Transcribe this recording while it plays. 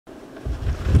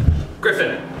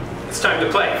Griffin, it's time to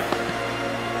play.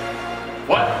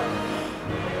 What?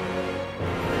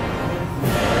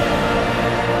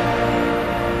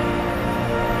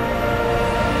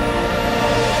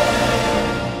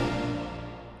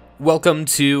 Welcome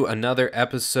to another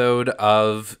episode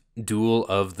of Duel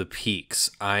of the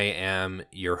Peaks. I am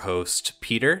your host,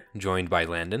 Peter, joined by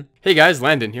Landon. Hey guys,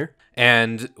 Landon here.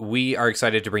 And we are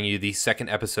excited to bring you the second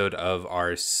episode of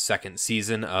our second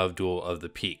season of Duel of the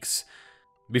Peaks.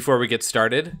 Before we get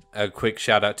started, a quick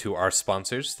shout out to our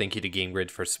sponsors. Thank you to GameGrid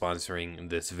for sponsoring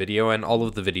this video and all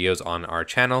of the videos on our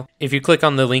channel. If you click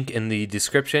on the link in the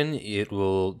description, it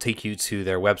will take you to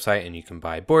their website and you can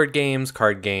buy board games,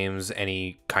 card games,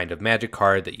 any kind of magic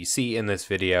card that you see in this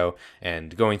video,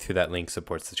 and going through that link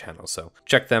supports the channel. So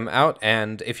check them out,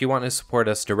 and if you want to support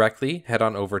us directly, head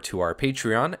on over to our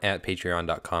Patreon at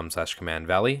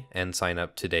patreon.com/commandvalley and sign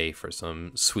up today for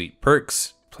some sweet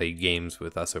perks. Play games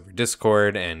with us over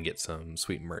Discord, and get some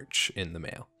sweet merch in the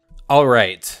mail. All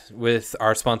right, with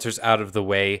our sponsors out of the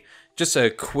way, just a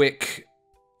quick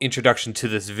introduction to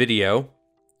this video.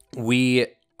 We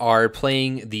are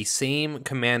playing the same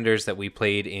commanders that we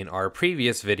played in our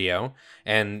previous video,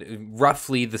 and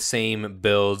roughly the same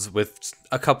builds with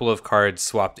a couple of cards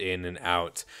swapped in and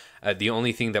out. The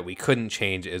only thing that we couldn't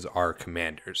change is our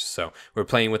commanders. So we're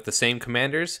playing with the same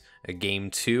commanders,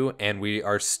 game 2, and we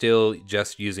are still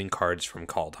just using cards from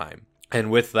Kaldheim.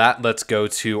 And with that, let's go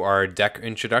to our deck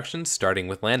introductions, starting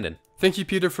with Landon. Thank you,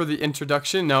 Peter, for the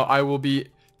introduction. Now I will be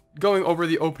going over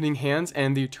the opening hands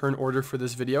and the turn order for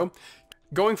this video.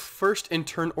 Going first in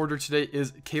turn order today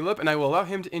is Kaleb, and I will allow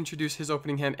him to introduce his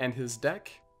opening hand and his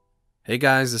deck. Hey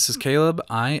guys, this is Kaleb.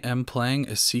 I am playing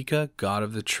Esika, God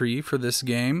of the Tree, for this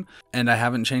game, and I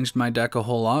haven't changed my deck a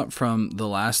whole lot from the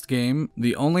last game.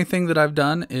 The only thing that I've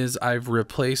done is I've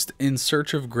replaced In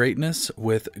Search of Greatness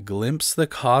with Glimpse the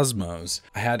Cosmos.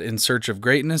 I had In Search of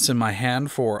Greatness in my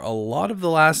hand for a lot of the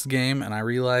last game, and I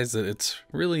realized that it's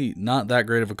really not that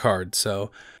great of a card, so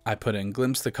I put in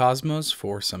Glimpse the Cosmos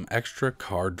for some extra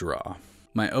card draw.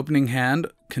 My opening hand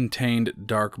contained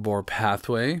Dark Boar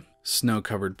Pathway,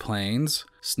 Snow-Covered Plains,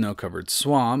 Snow-Covered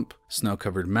Swamp,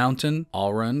 Snow-Covered Mountain,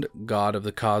 Alrund, God of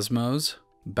the Cosmos,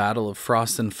 Battle of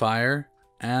Frost and Fire,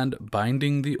 and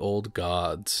Binding the Old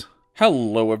Gods.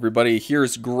 Hello everybody,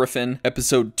 here's Griffin,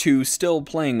 episode 2, still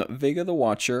playing Vega the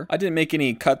Watcher. I didn't make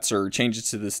any cuts or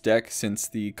changes to this deck since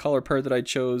the color pair that I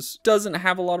chose doesn't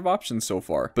have a lot of options so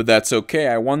far. But that's okay,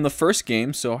 I won the first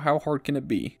game, so how hard can it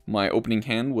be? My opening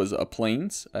hand was a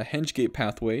Plains, a Hengegate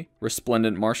Pathway,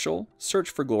 Resplendent Marshal, Search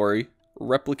for Glory,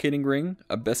 Replicating Ring,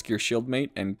 a Beskir Shieldmate,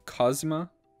 and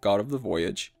Cosima, God of the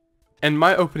Voyage. And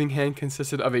my opening hand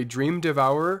consisted of a Dream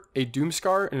Devourer, a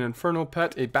Doomscar, an Infernal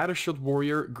Pet, a Battleshield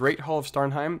Warrior, Great Hall of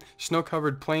Starnheim,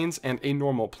 Snow-Covered Plains, and a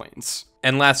Normal Plains.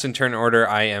 And last in turn order,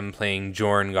 I am playing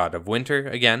Jorn, God of Winter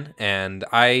again, and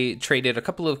I traded a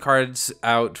couple of cards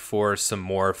out for some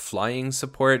more flying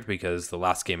support because the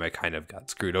last game I kind of got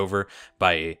screwed over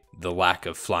by the lack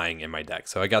of flying in my deck.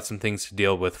 So I got some things to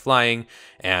deal with flying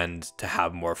and to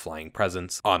have more flying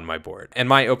presence on my board. And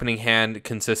my opening hand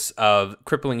consists of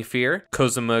Crippling Fear,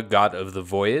 Cosima, God of the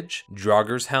Voyage,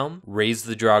 Draugr's Helm, Raise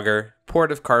the Draugr,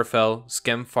 Port of Karfell,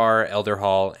 Skemfar, Elder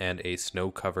Hall, and a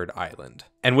snow-covered island.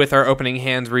 And with our opening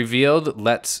hands revealed,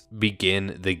 let's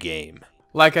begin the game.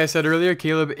 Like I said earlier,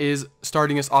 Kaleb is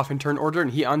starting us off in turn order,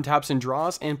 and he untaps and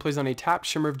draws and plays on a tapped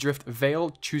Shimmer of Drift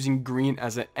Veil, choosing green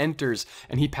as it enters,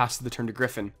 and he passes the turn to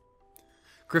Griffin.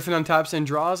 Griffin untaps and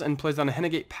draws and plays on a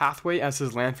Hengegate Pathway as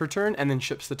his land for turn, and then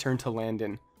ships the turn to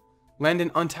Landon.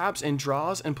 Landon untaps and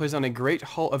draws and plays on a Great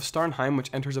Hall of Starnheim, which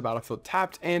enters a battlefield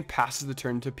tapped, and passes the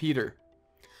turn to Peter.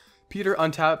 Peter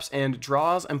untaps and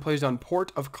draws and plays on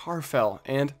Port of Karfell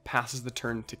and passes the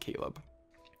turn to Kaleb.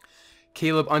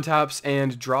 Kaleb untaps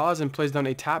and draws and plays down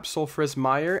a tapped Sulphurous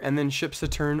Mire and then ships the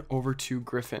turn over to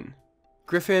Griffin.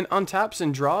 Griffin untaps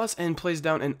and draws and plays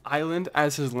down an island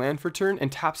as his land for turn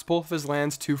and taps both of his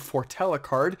lands to foretell a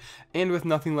card, and with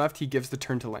nothing left he gives the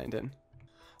turn to Landon.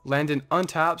 Landon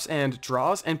untaps and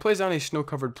draws and plays down a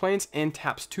Snow-Covered Plains and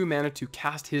taps 2 mana to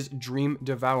cast his Dream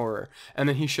Devourer, and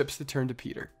then he ships the turn to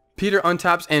Peter. Peter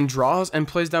untaps and draws and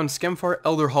plays down Skemfar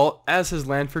Elder Hall as his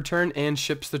land for turn and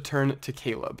ships the turn to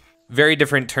Kaleb. Very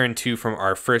different turn 2 from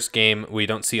our first game. We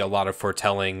don't see a lot of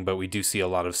foretelling, but we do see a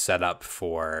lot of setup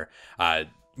for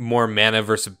more mana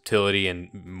versatility and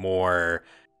more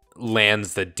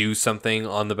lands that do something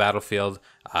on the battlefield.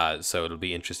 So it'll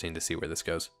be interesting to see where this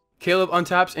goes. Kaleb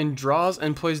untaps and draws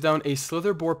and plays down a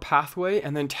Slitherboar Pathway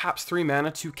and then taps 3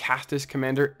 mana to cast his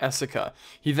commander Esika.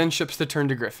 He then ships the turn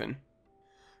to Griffin.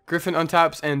 Griffin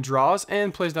untaps and draws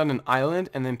and plays down an island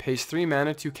and then pays 3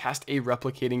 mana to cast a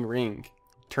Replicating Ring.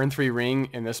 Turn 3 ring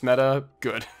in this meta,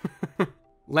 good.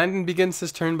 Landon begins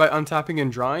his turn by untapping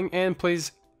and drawing, and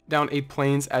plays down a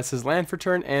Plains as his land for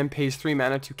turn, and pays 3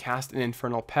 mana to cast an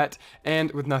Infernal Pet,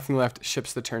 and with nothing left,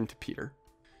 ships the turn to Peter.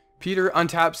 Peter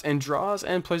untaps and draws,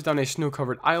 and plays down a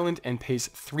snow-covered island, and pays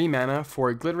 3 mana for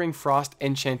a Glittering Frost,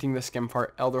 enchanting the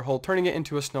Skemfar Elderhold, turning it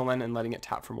into a snowland and letting it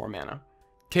tap for more mana.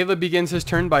 Kaleb begins his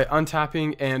turn by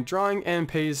untapping and drawing, and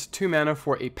pays 2 mana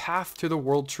for a Path to the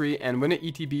World Tree, and when it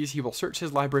ETBs, he will search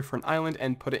his library for an island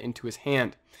and put it into his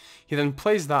hand. He then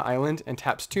plays that island and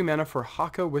taps 2 mana for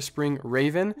Haka Whispering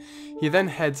Raven. He then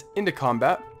heads into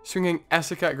combat, swinging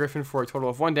Esika at Griffin for a total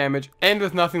of 1 damage, and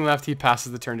with nothing left, he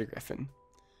passes the turn to Griffin.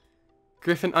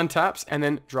 Griffin untaps and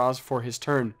then draws for his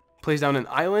turn. Plays down an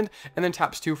island, and then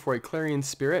taps 2 for a Clarion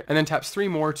Spirit, and then taps 3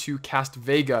 more to cast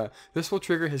Vega. This will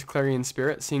trigger his Clarion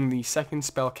Spirit, seeing the second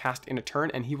spell cast in a turn,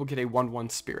 and he will get a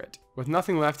 1/1 Spirit. With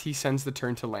nothing left, he sends the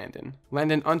turn to Landon.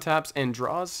 Landon untaps and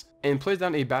draws, and plays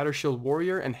down a Batter Shield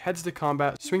Warrior, and heads to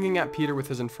combat, swinging at Peter with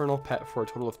his Infernal Pet for a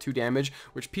total of 2 damage,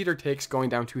 which Peter takes, going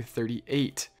down to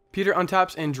 38. Peter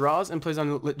untaps and draws, and plays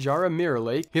on Litjara Mirror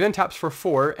Lake. He then taps for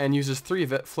 4 and uses 3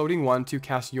 of it, floating 1 to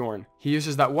cast Jorn. He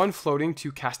uses that 1 floating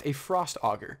to cast a Frost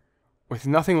Augur. With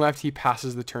nothing left, he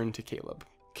passes the turn to Kaleb.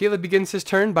 Kaleb begins his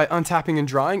turn by untapping and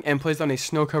drawing, and plays down a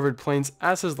Snow-Covered Plains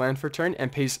as his land for turn,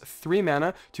 and pays 3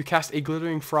 mana to cast a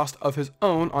Glittering Frost of his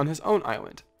own on his own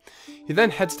island. He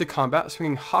then heads to combat,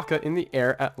 swinging Haka in the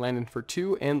air at Landon for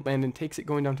 2, and Landon takes it,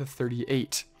 going down to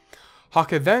 38.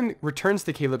 Haka then returns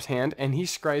to Kaleb's hand, and he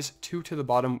scries 2 to the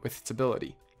bottom with its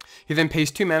ability. He then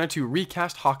pays 2 mana to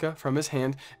recast Haka from his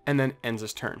hand, and then ends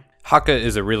his turn. Haka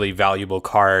is a really valuable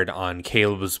card on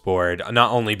Kaleb's board,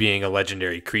 not only being a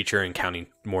legendary creature and counting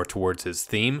more towards his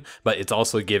theme, but it's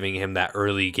also giving him that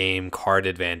early game card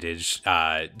advantage,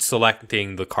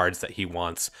 selecting the cards that he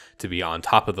wants to be on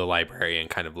top of the library and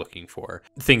kind of looking for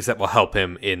things that will help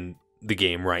him in the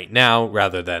game right now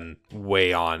rather than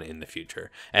way on in the future.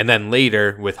 And then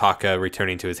later, with Haka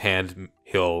returning to his hand,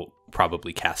 he'll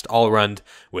probably cast Allrund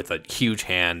with a huge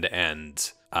hand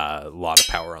and a lot of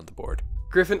power on the board.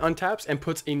 Griffin untaps and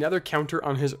puts another counter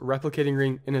on his Replicating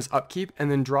Ring in his upkeep,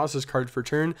 and then draws his card for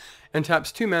turn, and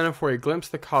taps 2 mana for a Glimpse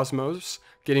the Cosmos,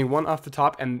 getting 1 off the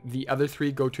top, and the other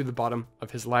 3 go to the bottom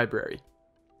of his library.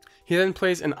 He then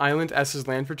plays an island as his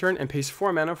land for turn, and pays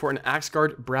 4 mana for an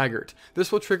Axgard Braggart.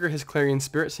 This will trigger his Clarion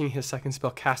Spirit, seeing his second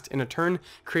spell cast in a turn,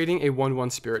 creating a 1/1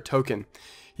 Spirit token.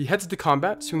 He heads to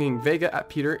combat, swinging Vega at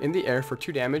Peter in the air for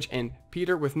 2 damage, and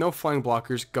Peter, with no flying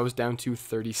blockers, goes down to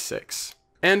 36.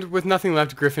 And with nothing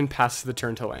left, Griffin passes the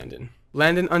turn to Landon.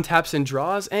 Landon untaps and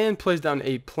draws, and plays down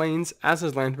a Plains as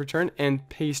his land for turn, and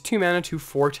pays 2 mana to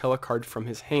foretell a card from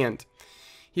his hand.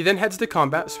 He then heads to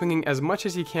combat, swinging as much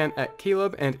as he can at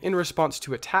Kaleb, and in response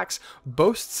to attacks,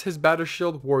 boasts his Batter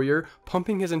Shield Warrior,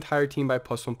 pumping his entire team by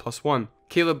 +1/+1.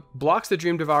 Kaleb blocks the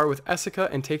Dream Devourer with Esika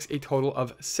and takes a total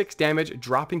of 6 damage,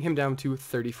 dropping him down to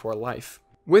 34 life.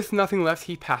 With nothing left,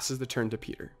 he passes the turn to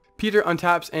Peter. Peter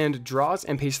untaps and draws,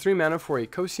 and pays 3 mana for a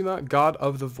Cosima, God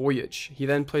of the Voyage. He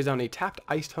then plays down a tapped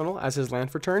Ice Tunnel as his land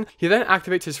for turn. He then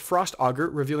activates his Frost Augur,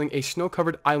 revealing a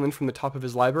snow-covered island from the top of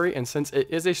his library, and since it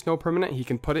is a snow permanent, he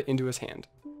can put it into his hand.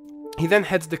 He then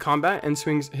heads to combat and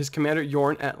swings his commander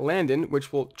Jorn at Landon,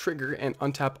 which will trigger and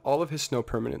untap all of his snow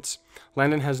permanents.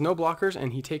 Landon has no blockers,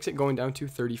 and he takes it, going down to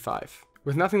 35.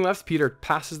 With nothing left, Peter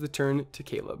passes the turn to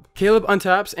Kaleb. Kaleb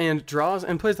untaps and draws,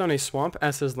 and plays down a Swamp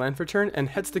as his land for turn, and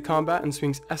heads to combat and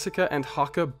swings Esika and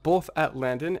Haka both at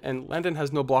Landon, and Landon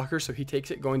has no blockers, so he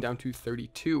takes it, going down to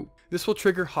 32. This will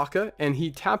trigger Haka, and he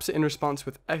taps it in response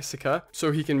with Esika,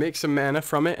 so he can make some mana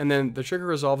from it, and then the trigger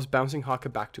resolves, bouncing Haka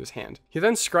back to his hand. He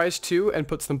then scries 2 and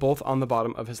puts them both on the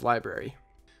bottom of his library.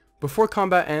 Before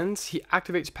combat ends, he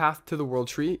activates Path to the World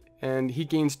Tree, and he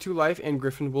gains 2 life, and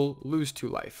Griffin will lose 2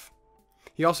 life.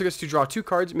 He also gets to draw 2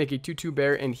 cards, make a 2/2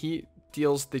 bear, and he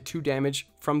deals the 2 damage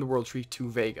from the World Tree to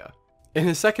Vega. In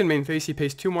his second main phase, he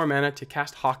pays 2 more mana to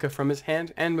cast Haka from his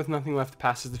hand, and with nothing left,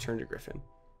 passes the turn to Griffin.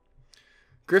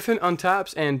 Griffin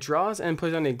untaps and draws, and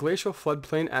plays on a Glacial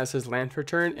Floodplain as his land for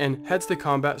turn, and heads to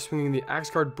combat, swinging the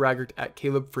Axgard Braggart at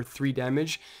Kaleb for 3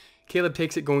 damage. Kaleb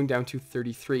takes it, going down to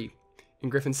 33. In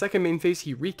Griffin's second main phase,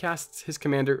 he recasts his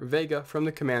commander Vega from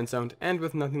the command zone, and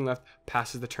with nothing left,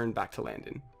 passes the turn back to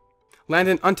Landon.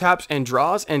 Landon untaps and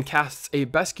draws, and casts a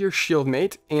Beskir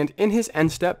Shieldmate, and in his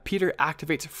end step, Peter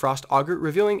activates Frost Augur,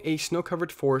 revealing a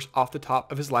snow-covered forest off the top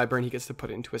of his library, and he gets to put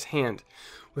it into his hand.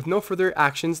 With no further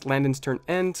actions, Landon's turn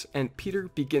ends, and Peter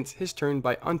begins his turn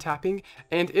by untapping,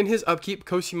 and in his upkeep,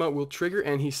 Cosima will trigger,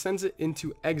 and he sends it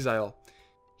into exile.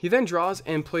 He then draws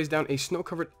and plays down a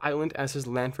snow-covered island as his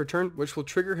land for turn, which will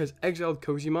trigger his exiled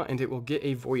Cosima, and it will get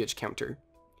a voyage counter.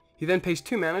 He then pays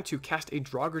 2 mana to cast a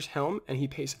Draugr's Helm, and he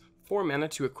pays 4 mana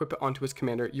to equip it onto his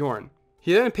commander, Jorn.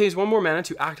 He then pays 1 more mana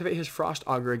to activate his Frost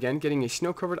Augur again, getting a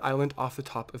snow-covered island off the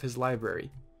top of his library.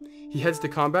 He heads to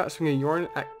combat, swinging Jorn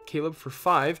at Kaleb for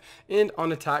 5, and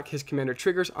on attack, his commander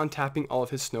triggers, untapping all of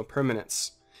his snow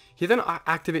permanents. He then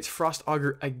activates Frost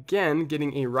Augur again,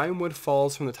 getting a Rimewood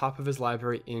Falls from the top of his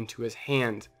library into his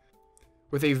hand.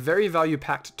 With a very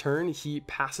value-packed turn, he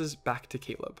passes back to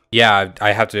Kaleb. Yeah,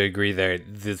 I have to agree there.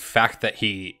 The fact that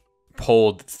he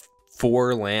pulled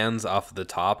 4 lands off the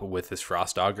top with his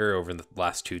Frost Augur over the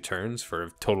last 2 turns for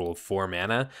a total of 4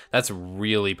 mana, that's a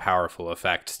really powerful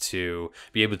effect to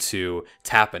be able to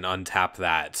tap and untap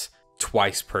that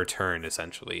twice per turn,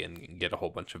 essentially, and get a whole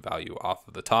bunch of value off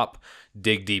of the top.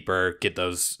 Dig deeper, get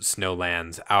those snow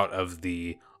lands out of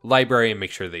the library, and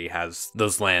make sure that he has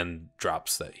those land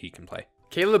drops that he can play.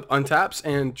 Kaleb untaps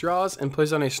and draws and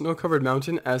plays on a snow-covered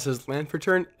mountain as his land for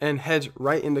turn and heads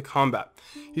right into combat.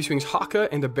 He swings Haka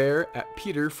and a bear at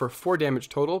Peter for 4 damage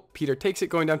total. Peter takes it,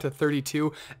 going down to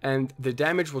 32, and the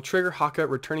damage will trigger Haka,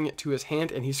 returning it to his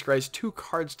hand, and he scries 2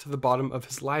 cards to the bottom of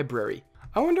his library.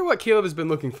 I wonder what Kaleb has been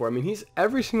looking for. I mean, he's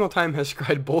every single time has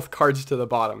scried both cards to the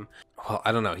bottom. Well,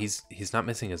 I don't know. He's not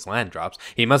missing his land drops.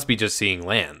 He must be just seeing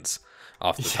lands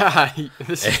off the top. Yeah,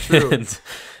 this is true.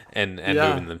 and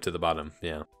moving them to the bottom.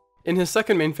 Yeah. In his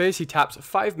second main phase, he taps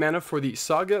 5 mana for the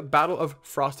Saga Battle of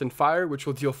Frost and Fire, which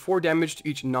will deal 4 damage to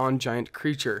each non-giant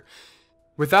creature.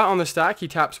 With that on the stack, he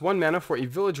taps 1 mana for a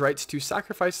Village Rites to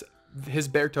sacrifice his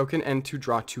bear token and to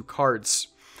draw 2 cards.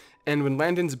 And when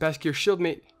Landon's Beskir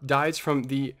Shieldmate dies from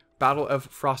the Battle of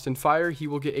Frost and Fire, he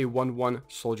will get a 1/1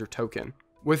 soldier token.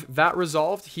 With that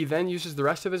resolved, he then uses the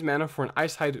rest of his mana for an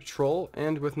Icehide Troll,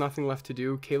 and with nothing left to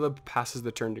do, Kaleb passes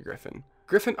the turn to Griffin.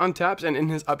 Griffin untaps and in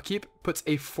his upkeep puts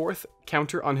a 4th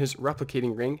counter on his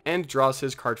Replicating Ring and draws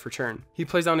his card for turn. He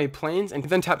plays down a Plains and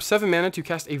then taps 7 mana to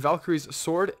cast a Valkyrie's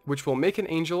Sword, which will make an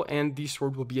angel and the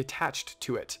sword will be attached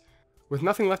to it. With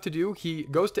nothing left to do, he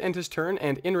goes to end his turn,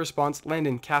 and in response,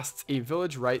 Landon casts a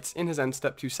Village Rites in his end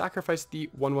step to sacrifice the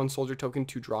 1/1 soldier token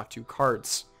to draw 2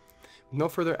 cards. With no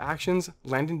further actions,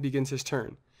 Landon begins his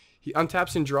turn. He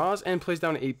untaps and draws and plays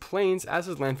down a Plains as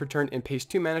his land for turn and pays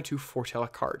 2 mana to foretell a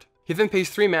card. He then pays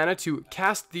 3 mana to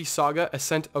cast the Saga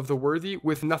Ascent of the Worthy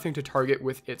with nothing to target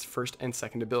with its first and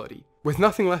second ability. With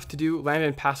nothing left to do,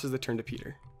 Landon passes the turn to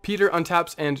Peter. Peter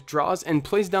untaps and draws and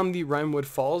plays down the Rimewood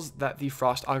Falls that the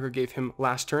Frost Augur gave him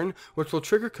last turn, which will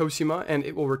trigger Cosima, and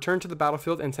it will return to the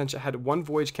battlefield, and since it had 1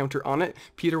 voyage counter on it,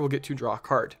 Peter will get to draw a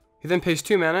card. He then pays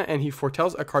 2 mana and he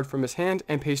foretells a card from his hand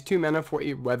and pays 2 mana for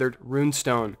a Weathered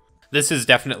Runestone. This is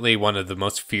definitely one of the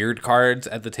most feared cards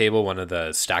at the table, one of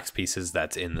the stacks pieces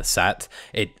that's in the set.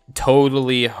 It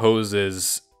totally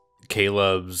hoses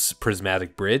Kaleb's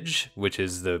Prismatic Bridge, which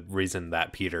is the reason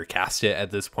that Peter cast it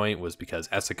at this point, was because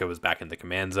Esika was back in the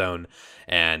command zone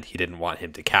and he didn't want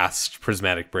him to cast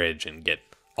Prismatic Bridge and get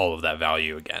all of that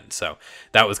value again. So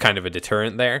that was kind of a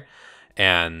deterrent there.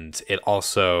 And it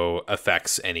also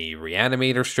affects any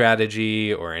reanimator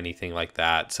strategy or anything like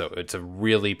that. So it's a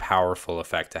really powerful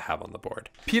effect to have on the board.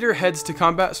 Peter heads to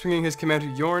combat, swinging his commander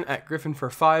Jorn at Griffin for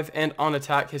 5, and on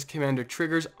attack, his commander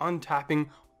triggers, untapping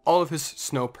all of his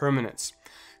snow permanents.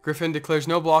 Griffin declares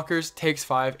no blockers, takes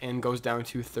 5, and goes down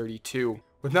to 32.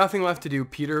 With nothing left to do,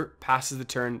 Peter passes the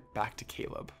turn back to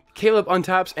Kaleb. Kaleb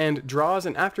untaps and draws,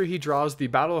 and after he draws, the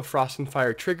Battle of Frost and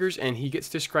Fire triggers, and he gets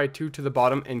to scry 2 to the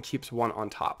bottom and keeps 1 on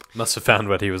top. Must have found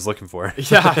what he was looking for.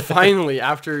 Yeah, finally,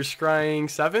 after scrying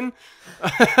 7.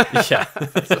 Yeah.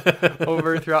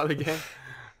 Over throughout the game.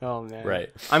 Oh, man.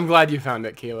 Right. I'm glad you found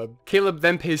it, Kaleb. Kaleb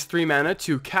then pays 3 mana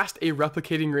to cast a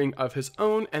Replicating Ring of his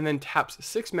own, and then taps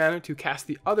 6 mana to cast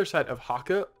the other side of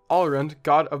Haka, Allrund,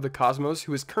 God of the Cosmos,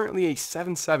 who is currently a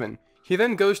 7/7. He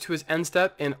then goes to his end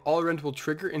step, and Allrund will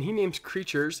trigger, and he names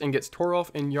creatures and gets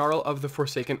Torolf and Jarl of the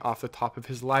Forsaken off the top of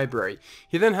his library.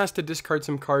 He then has to discard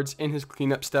some cards in his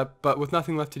cleanup step, but with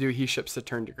nothing left to do, he ships the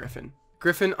turn to Griffin.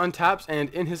 Griffin untaps and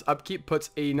in his upkeep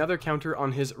puts another counter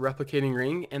on his Replicating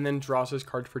Ring and then draws his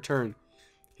card for turn.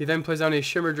 He then plays down a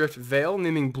Shimmerdrift Veil,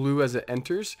 naming blue as it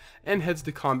enters, and heads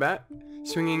to combat,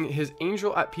 swinging his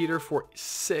Angel at Peter for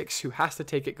 6, who has to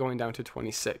take it, going down to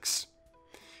 26.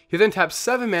 He then taps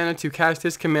 7 mana to cast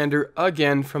his commander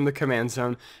again from the command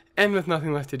zone, and with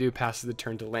nothing left to do, passes the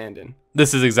turn to Landon.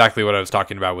 This is exactly what I was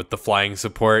talking about with the flying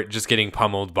support, just getting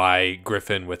pummeled by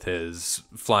Griffin with his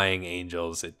flying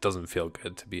angels. It doesn't feel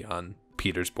good to be on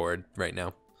Peter's board right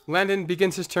now. Landon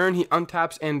begins his turn, he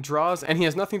untaps and draws, and he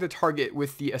has nothing to target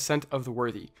with the Ascent of the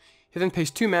Worthy. He then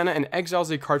pays 2 mana and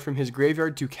exiles a card from his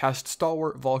graveyard to cast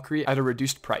Stalwart Valkyrie at a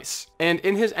reduced price. And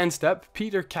in his end step,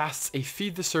 Peter casts a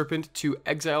Feed the Serpent to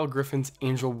exile Griffin's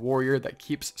Angel Warrior that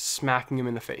keeps smacking him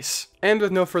in the face. And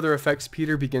with no further effects,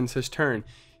 Peter begins his turn.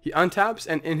 He untaps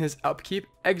and in his upkeep,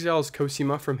 exiles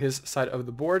Cosima from his side of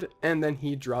the board, and then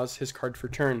he draws his card for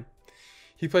turn.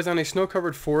 He plays down a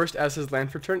Snow-Covered Forest as his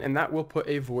land for turn, and that will put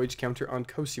a Voyage counter on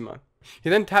Cosima. He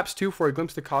then taps 2 for a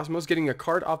Glimpse to Cosmos, getting a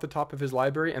card off the top of his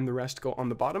library and the rest go on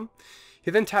the bottom. He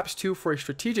then taps 2 for a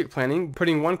Strategic Planning,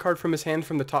 putting 1 card from his hand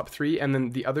from the top 3 and then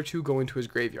the other 2 go into his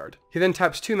graveyard. He then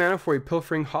taps 2 mana for a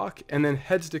Pilfering Hawk and then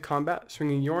heads to combat,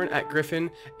 swinging Jorn at Griffin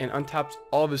and untaps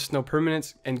all of his snow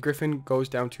permanents, and Griffin goes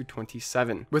down to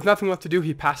 27. With nothing left to do,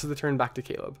 he passes the turn back to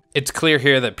Kaleb. It's clear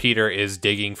here that Peter is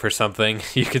digging for something.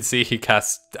 You can see he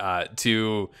casts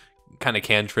 2 kind of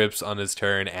cantrips on his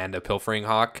turn and a Pilfering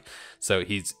Hawk. So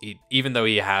even though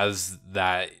he has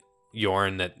that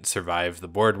Jorn that survived the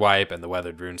board wipe and the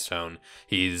Weathered Runestone,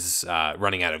 he's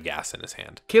running out of gas in his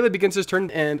hand. Kaleb begins his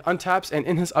turn and untaps, and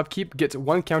in his upkeep gets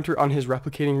 1 counter on his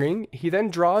Replicating Ring. He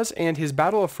then draws, and his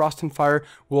Battle of Frost and Fire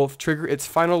will trigger its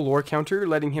final lore counter,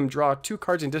 letting him draw 2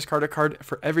 cards and discard a card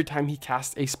for every time he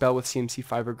casts a spell with CMC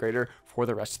 5 or greater for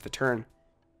the rest of the turn.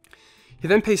 He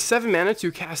then pays 7 mana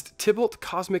to cast Tybalt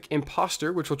Cosmic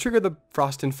Imposter, which will trigger the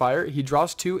Frost and Fire. He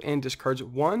draws 2 and discards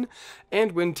 1,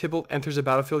 and when Tybalt enters the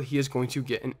battlefield, he is going to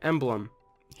get an emblem.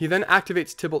 He then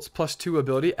activates Tybalt's +2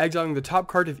 ability, exiling the top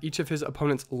card of each of his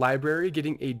opponent's library,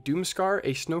 getting a Doomscar,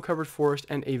 a Snow-Covered Forest,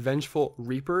 and a Vengeful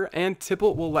Reaper, and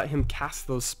Tybalt will let him cast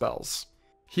those spells.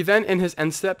 He then, in his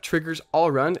end step, triggers All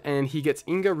Around, and he gets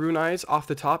Inga Rune Eyes off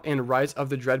the top, and Rise of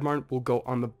the Dreadmarn will go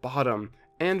on the bottom.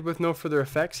 And with no further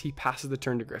effects, he passes the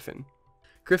turn to Griffin.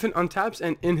 Griffin untaps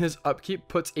and in his upkeep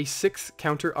puts a 6th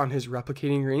counter on his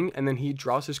Replicating Ring, and then he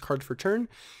draws his card for turn.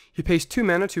 He pays 2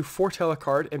 mana to foretell a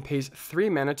card and pays 3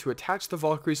 mana to attach the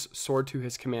Valkyrie's sword to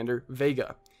his commander,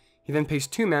 Vega. He then pays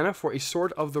 2 mana for a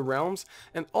Sword of the Realms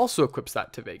and also equips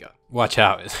that to Vega. Watch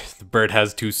out, the bird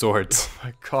has 2 swords. Oh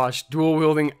my gosh,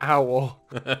 dual-wielding owl.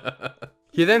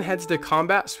 He then heads to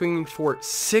combat, swinging for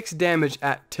 6 damage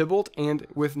at Tybalt, and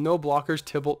with no blockers,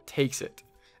 Tybalt takes it.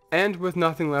 And with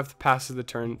nothing left, passes the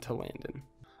turn to Landon.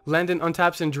 Landon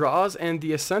untaps and draws, and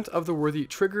the Ascent of the Worthy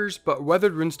triggers, but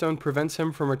Weathered Runestone prevents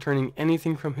him from returning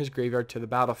anything from his graveyard to the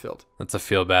battlefield. That's a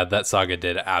feel bad. That saga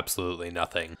did absolutely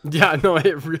nothing. Yeah, no,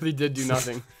 it really did do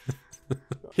nothing.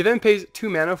 He then pays 2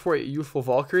 mana for a Youthful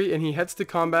Valkyrie, and he heads to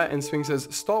combat and swings his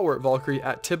Stalwart Valkyrie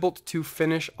at Tybalt to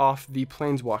finish off the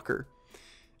Planeswalker.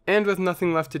 And with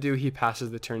nothing left to do, he passes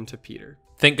the turn to Peter.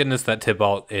 Thank goodness that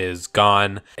Tybalt is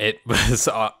gone. It was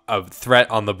a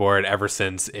threat on the board ever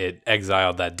since it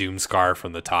exiled that Doomscar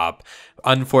from the top.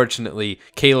 Unfortunately,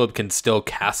 Kaleb can still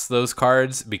cast those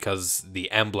cards because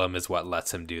the emblem is what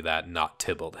lets him do that, not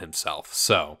Tybalt himself.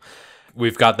 So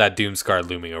we've got that Doomscar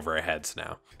looming over our heads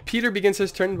now. Peter begins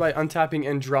his turn by untapping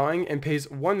and drawing, and pays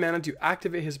 1 mana to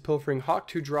activate his Pilfering Hawk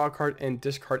to draw a card and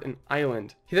discard an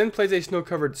island. He then plays a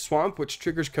Snow-Covered Swamp, which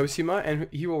triggers Cosima, and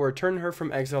he will return her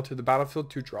from exile to the battlefield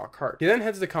to draw a card. He then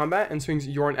heads to combat and swings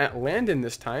Jorn at Landon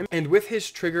this time, and with his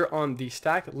trigger on the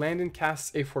stack, Landon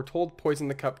casts a Foretold Poison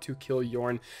the Cup to kill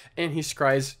Jorn, and he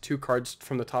scries 2 cards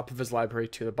from the top of his library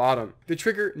to the bottom. The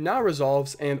trigger now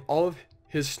resolves, and all of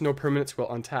his snow permanents will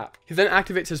untap. He then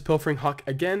activates his Pilfering Hawk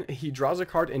again. He draws a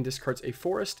card and discards a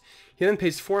forest. He then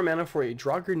pays 4 mana for a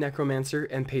Draugr Necromancer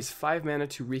and pays 5 mana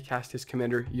to recast his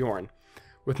commander, Jorn.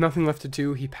 With nothing left to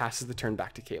do, he passes the turn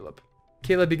back to Kaleb.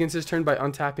 Kaleb begins his turn by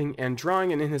untapping and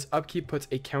drawing, and in his upkeep puts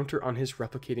a counter on his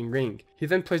Replicating Ring. He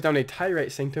then plays down a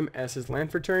Tyrite Sanctum as his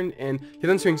land for turn, and he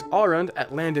then swings All Around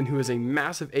at Landon, who is a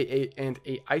massive 8/8 and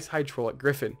a Ice Hide Troll at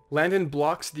Griffin. Landon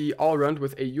blocks the All Around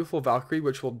with a Youthful Valkyrie,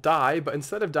 which will die, but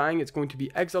instead of dying, it's going to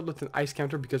be exiled with an ice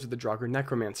counter because of the Draugr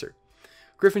Necromancer.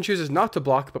 Griffin chooses not to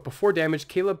block, but before damage,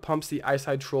 Kaleb pumps the Ice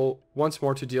Hide Troll once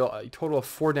more to deal a total of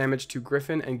 4 damage to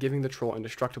Griffin and giving the troll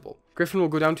indestructible. Griffin will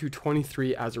go down to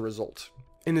 23 as a result.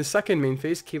 In his second main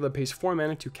phase, Kaleb pays 4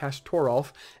 mana to cast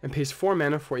Toralf and pays 4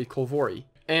 mana for a Kolvori.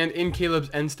 And in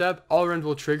Kaleb's end step, All Around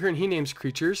will trigger and he names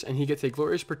creatures, and he gets a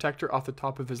Glorious Protector off the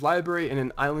top of his library, and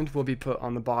an island will be put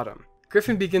on the bottom.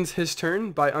 Griffin begins his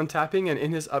turn by untapping, and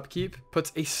in his upkeep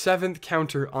puts a 7th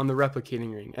counter on the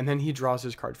Replicating Ring, and then he draws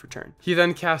his card for turn. He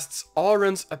then casts All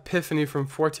Around's Epiphany from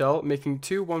Foretell, making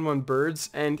 2 1/1 birds,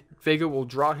 and Vega will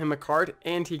draw him a card,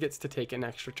 and he gets to take an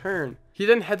extra turn. He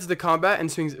then heads to combat and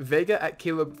swings Vega at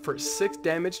Kaleb for 6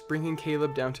 damage, bringing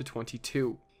Kaleb down to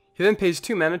 22. He then pays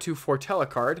 2 mana to foretell a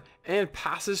card, and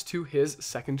passes to his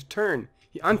second turn.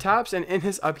 He untaps and in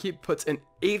his upkeep puts an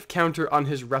 8th counter on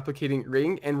his replicating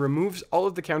ring and removes all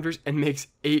of the counters and makes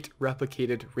 8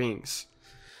 replicated rings.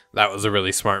 That was a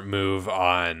really smart move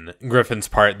on Griffin's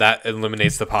part. That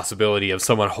eliminates the possibility of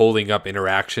someone holding up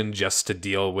interaction just to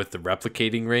deal with the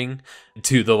replicating ring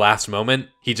to the last moment.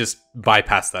 He just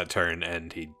bypassed that turn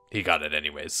and he got it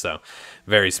anyways. So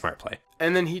very smart play.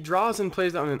 And then he draws and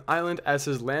plays down an island as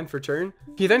his land for turn.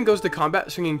 He then goes to combat,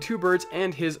 swinging 2 birds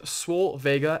and his Swole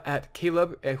Vega at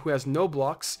Kaleb, who has no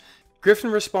blocks.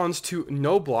 Griffin responds to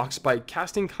no blocks by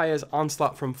casting Kaya's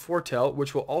Onslaught from Foretell,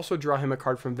 which will also draw him a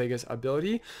card from Vega's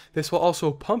ability. This will also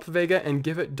pump Vega and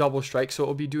give it double strike, so it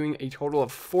will be doing a total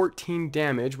of 14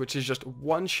 damage, which is just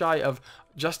 1 shy of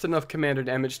just enough commander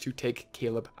damage to take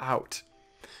Kaleb out.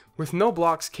 With no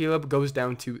blocks, Kaleb goes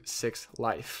down to 6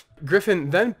 life. Griffin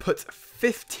then puts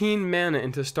 15 mana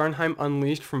into Starnheim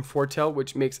Unleashed from Foretell,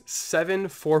 which makes 7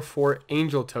 4/4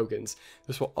 Angel tokens.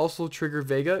 This will also trigger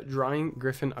Vega, drawing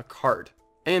Griffin a card.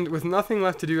 And with nothing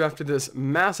left to do after this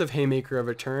massive haymaker of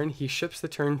a turn, he ships the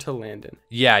turn to Landon.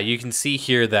 Yeah, you can see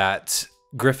here that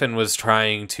Griffin was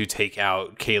trying to take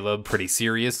out Kaleb pretty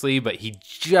seriously, but he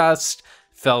just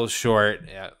fell short,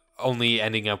 only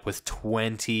ending up with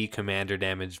 20 commander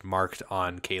damage marked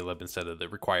on Kaleb instead of the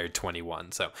required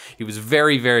 21. So he was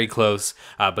very, very close,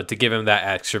 but to give him that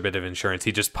extra bit of insurance,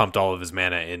 he just pumped all of his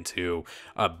mana into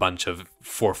a bunch of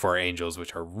 4/4 angels,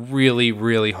 which are really,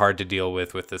 really hard to deal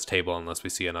with this table unless we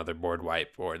see another board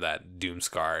wipe or that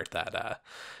Doomscar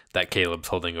that Kaleb's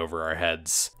holding over our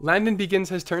heads. Landon begins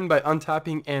his turn by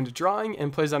untapping and drawing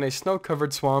and plays on a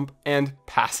snow-covered swamp and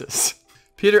passes.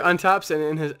 Peter untaps and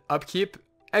in his upkeep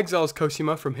exiles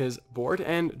Cosima from his board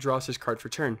and draws his card for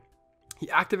turn. He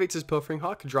activates his Pilfering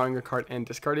Hawk, drawing a card and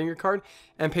discarding a card,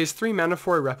 and pays 3 mana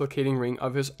for a replicating ring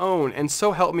of his own. And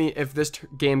so help me, if this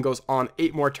game goes on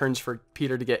 8 more turns for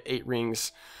Peter to get 8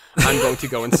 rings, I'm going to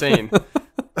go insane.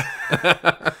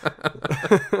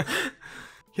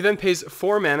 He then pays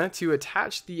 4 mana to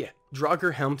attach the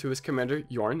Draugr Helm to his commander,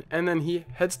 Jorn, and then he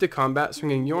heads to combat,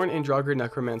 swinging Jorn and Draugr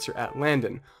Necromancer at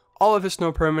Landon. All of his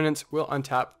snow permanents will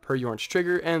untap per Jorn's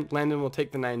trigger, and Landon will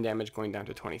take the 9 damage, going down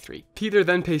to 23. Peter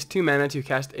then pays 2 mana to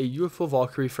cast a Youthful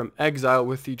Valkyrie from exile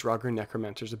with the Draugr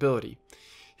Necromancer's ability.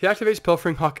 He activates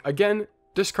Pilfering Hawk again,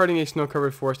 discarding a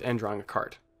snow-covered forest and drawing a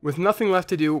card. With nothing left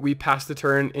to do, we pass the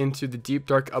turn into the deep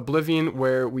dark oblivion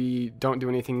where we don't do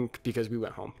anything because we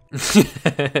went home.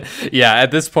 Yeah, at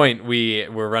this point we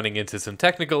were running into some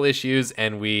technical issues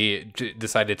and we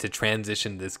decided to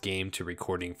transition this game to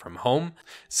recording from home.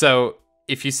 So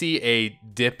if you see a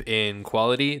dip in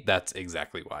quality, that's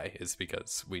exactly why. It's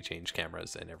because we changed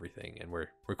cameras and everything and we're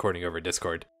recording over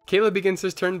Discord. Kaleb begins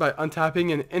his turn by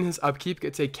untapping and in his upkeep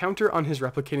gets a counter on his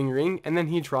replicating ring, and then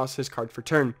he draws his card for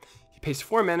turn. Pays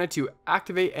 4 mana to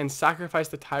activate and sacrifice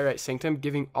the Tyrite Sanctum,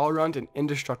 giving Allround an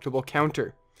indestructible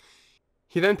counter.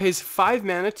 He then pays 5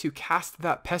 mana to cast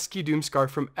that pesky Doomscar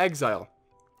from exile.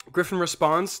 Griffin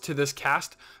responds to this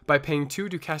cast by paying 2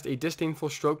 to cast a Disdainful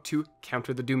Stroke to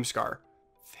counter the Doomscar.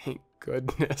 Thank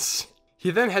goodness.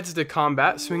 He then heads to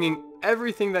combat, swinging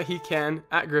everything that he can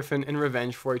at Griffin in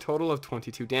revenge for a total of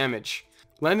 22 damage.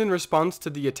 Landon responds to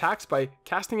the attacks by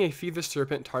casting a Feed the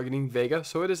Serpent targeting Vega,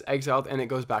 so it is exiled and it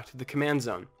goes back to the command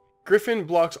zone. Griffin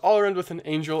blocks all around with an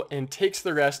angel and takes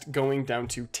the rest, going down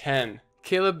to 10.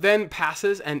 Kaleb then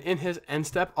passes, and in his end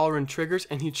step, Allrun triggers,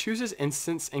 and he chooses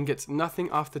Instance and gets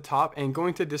nothing off the top, and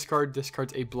going to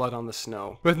discards a Blood on the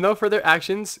Snow. With no further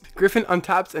actions, Griffin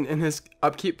untaps and in his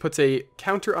upkeep puts a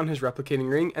counter on his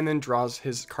replicating ring and then draws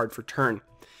his card for turn.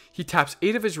 He taps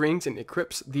 8 of his rings and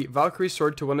equips the Valkyrie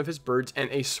sword to one of his birds and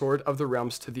a Sword of the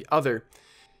Realms to the other.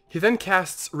 He then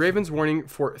casts Raven's Warning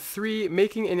for 3,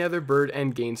 making another bird,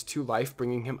 and gains 2 life,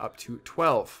 bringing him up to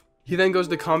 12. He then goes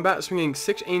to combat, swinging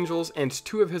 6 angels and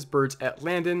 2 of his birds at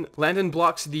Landon. Landon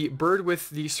blocks the bird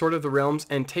with the Sword of the Realms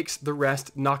and takes the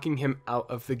rest, knocking him out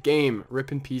of the game.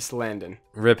 Rip in peace, Landon.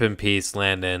 Rip in peace,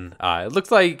 Landon. It looks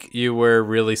like you were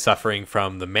really suffering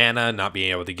from the mana, not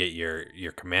being able to get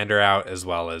your commander out, as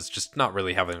well as just not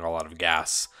really having a lot of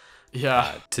gas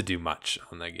to do much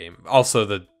on that game. Also,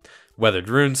 the Weathered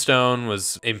Runestone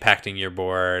was impacting your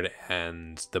board,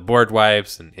 and the board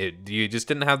wipes, and you just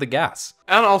didn't have the gas.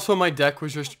 And also my deck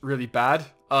was just really bad.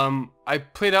 I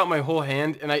played out my whole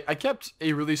hand, and I kept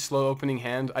a really slow opening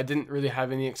hand. I didn't really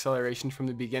have any acceleration from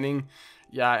the beginning.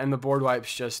 Yeah, and the board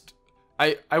wipes just...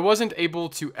 I wasn't able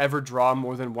to ever draw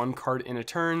more than 1 card in a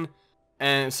turn,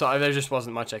 and so there just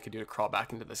wasn't much I could do to crawl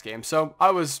back into this game. So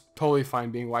I was totally fine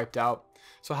being wiped out.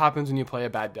 So it happens when you play a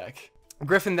bad deck.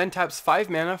 Griffin then taps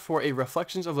 5 mana for a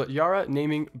Reflections of Lityara,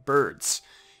 naming birds.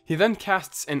 He then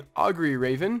casts an Augury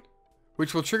Raven,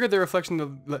 which will trigger the reflection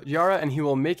of Yara, and he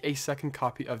will make a second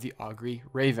copy of the Augury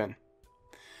Raven.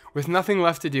 With nothing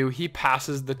left to do, he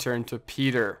passes the turn to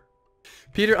Peter.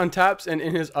 Peter untaps and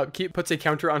in his upkeep puts a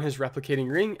counter on his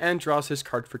replicating ring and draws his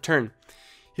card for turn.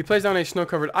 He plays down a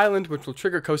snow-covered island, which will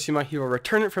trigger Cosima. He will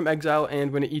return it from exile,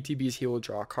 and when it ETBs, he will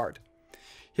draw a card.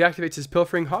 He activates his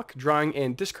Pilfering Hawk, drawing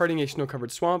and discarding a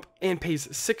snow-covered swamp, and pays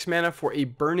 6 mana for a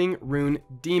Burning Rune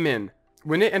Demon.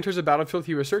 When it enters a battlefield,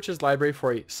 he researches his library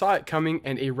for a Saw It Coming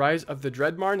and a Rise of the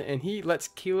Dreadmarn, and he lets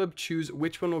Kaleb choose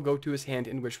which one will go to his hand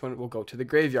and which one will go to the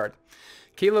graveyard.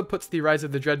 Kaleb puts the Rise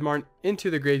of the Dreadmarn into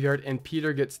the graveyard, and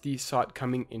Peter gets the Saw It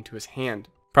Coming into his hand.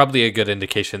 Probably a good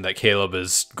indication that Kaleb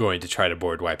is going to try to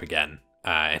board wipe again,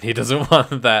 and he doesn't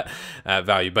want that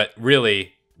value. But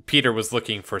really, Peter was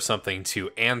looking for something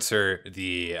to answer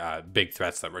the big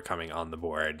threats that were coming on the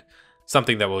board.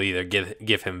 Something that will either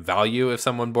give him value if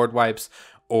someone board wipes,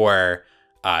 or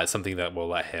something that will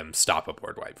let him stop a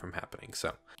board wipe from happening.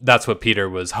 So that's what Peter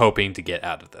was hoping to get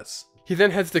out of this. He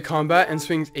then heads to combat and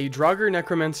swings a Draugr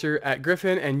Necromancer at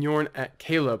Griffin and Jorn at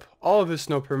Kaleb. All of his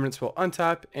snow permanents will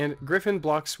untap, and Griffin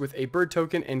blocks with a bird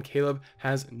token, and Kaleb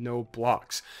has no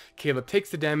blocks. Kaleb takes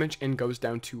the damage and goes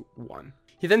down to 1.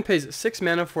 He then pays 6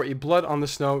 mana for a Blood on the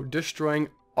Snow, destroying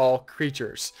all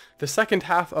creatures. The second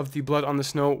half of the Blood on the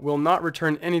Snow will not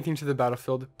return anything to the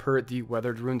battlefield per the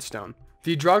Weathered Runestone.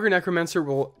 The Draugr Necromancer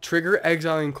will trigger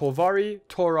exiling Kolvari,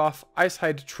 Toroth,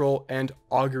 Icehide Troll, and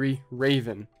Augury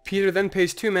Raven. Peter then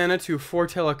pays 2 mana to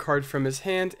foretell a card from his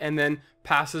hand, and then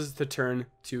passes the turn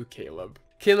to Kaleb.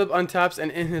 Kaleb untaps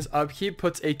and in his upkeep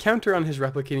puts a counter on his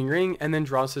replicating ring, and then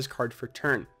draws his card for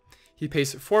turn. He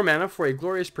pays 4 mana for a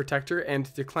Glorious Protector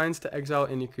and declines to exile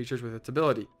any creatures with its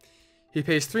ability. He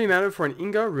pays 3 mana for an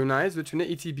Inga Runized, which when it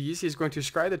ETBs, he is going to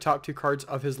scry the top 2 cards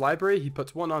of his library. He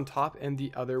puts one on top and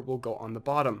the other will go on the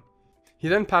bottom. He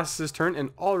then passes his turn and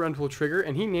All Around will trigger,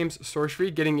 and he names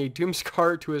Sorcery, getting a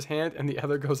Doomscar to his hand, and the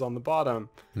other goes on the bottom.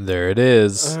 There it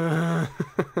is. I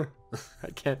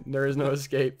can't, there is no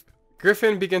escape.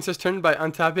 Griffin begins his turn by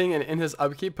untapping and in his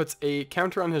upkeep puts a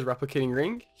counter on his replicating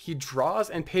ring. He draws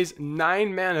and pays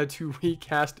 9 mana to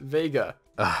recast Vega.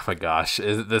 Oh my gosh,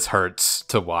 this hurts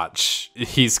to watch.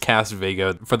 He's cast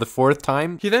Vega for the 4th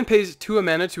time. He then pays 2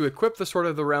 mana to equip the Sword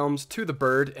of the Realms to the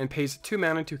bird and pays 2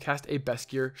 mana to cast a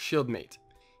Beskir Shieldmate.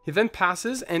 He then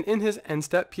passes, and in his end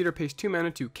step, Peter pays 2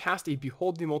 mana to cast a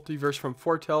Behold the Multiverse from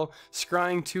Foretell,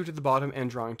 scrying 2 to the bottom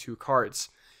and drawing 2 cards.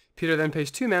 Peter then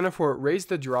pays 2 mana for Raise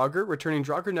the Draugr, returning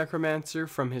Draugr Necromancer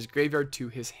from his graveyard to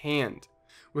his hand.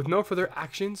 With no further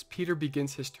actions, Peter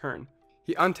begins his turn.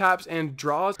 He untaps and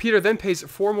draws. Peter then pays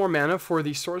 4 more mana for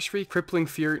the Sorcery Crippling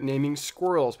Fear, naming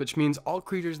Squirrels, which means all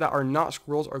creatures that are not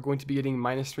squirrels are going to be getting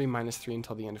 -3/-3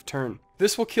 until the end of turn.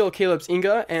 This will kill Kaleb's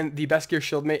Inga and the Beskir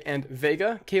Shieldmate and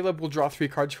Vega. Kaleb will draw 3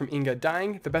 cards from Inga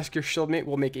dying. The Beskir Shieldmate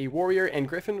will make a warrior, and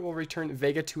Griffin will return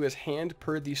Vega to his hand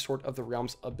per the Sword of the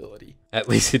Realms ability. At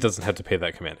least he doesn't have to pay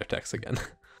that commander tax again.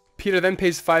 Peter then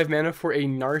pays 5 mana for a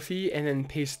Narfi, and then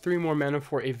pays 3 more mana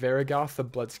for a Varagouth, the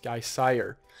Bloodsky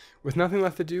Sire. With nothing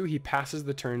left to do, he passes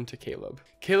the turn to Kaleb.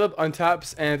 Kaleb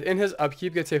untaps, and in his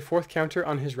upkeep gets a 4th counter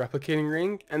on his replicating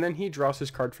ring, and then he draws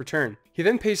his card for turn. He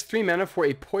then pays 3 mana for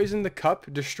a Poison the Cup,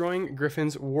 destroying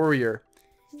Griffin's warrior.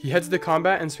 He heads to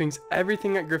combat and swings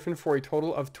everything at Griffin for a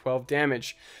total of 12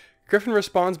 damage. Griffin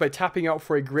responds by tapping out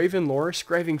for a Graven Lore,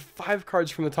 scriving 5 cards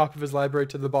from the top of his library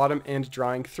to the bottom and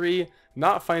drawing 3,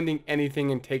 not finding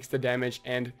anything, and takes the damage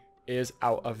and is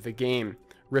out of the game.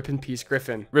 Rip in peace,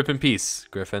 Griffin. Rip in peace,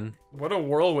 Griffin. What a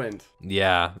whirlwind.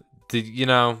 Yeah.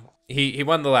 He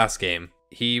won the last game.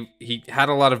 He had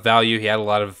a lot of value. He had a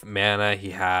lot of mana.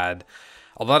 He had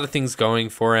a lot of things going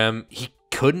for him. He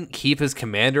couldn't keep his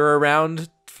commander around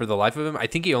for the life of him. I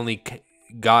think he only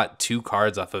got 2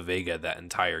 cards off of Vega that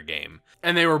entire game.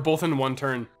 And they were both in 1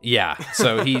 turn. Yeah.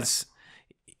 So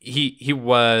he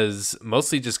was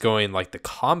mostly just going like the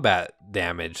combat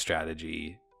damage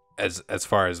strategy as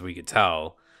far as we could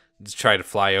tell, to try to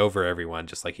fly over everyone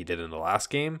just like he did in the last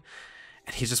game.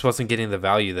 And he just wasn't getting the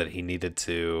value that he needed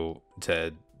to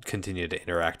continue to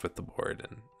interact with the board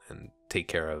and take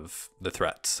care of the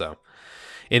threats. So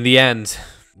in the end,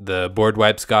 the board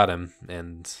wipes got him,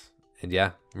 and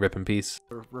yeah, rip in peace.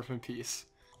 Rip in peace.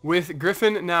 With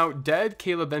Griffin now dead,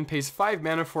 Kaleb then pays 5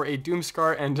 mana for a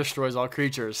Doomscar and destroys all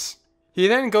creatures. He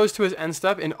then goes to his end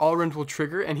step, and Allrund will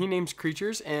trigger, and he names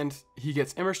creatures, and he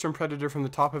gets Immerstorm Predator from the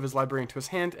top of his library into his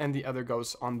hand, and the other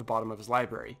goes on the bottom of his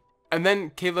library. And then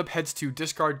Kaleb heads to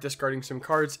discarding some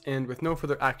cards, and with no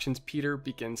further actions, Peter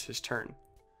begins his turn.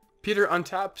 Peter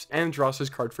untaps and draws his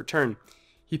card for turn.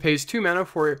 He pays 2 mana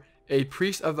for a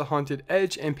Priest of the Haunted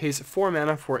Edge, and pays 4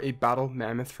 mana for a Battle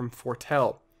Mammoth from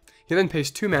Foretell. He then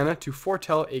pays 2 mana to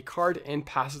foretell a card and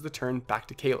passes the turn back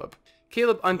to Kaleb.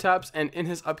 Kaleb untaps and in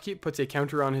his upkeep puts a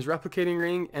counter on his replicating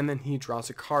ring, and then he draws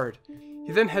a card.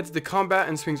 He then heads to combat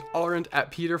and swings all around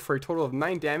at Peter for a total of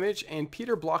 9 damage, and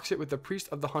Peter blocks it with the Priest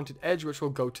of the Haunted Edge, which will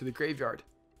go to the graveyard.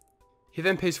 He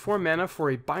then pays 4 mana for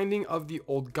a Binding of the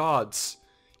Old Gods.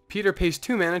 Peter pays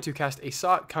 2 mana to cast a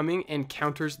Saw It Coming and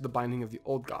counters the Binding of the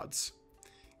Old Gods.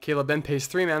 Kaleb then pays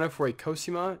 3 mana for a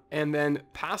Cosima, and then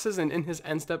passes and in his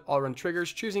end step all-run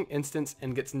triggers, choosing instants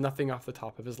and gets nothing off the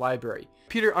top of his library.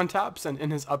 Peter untaps and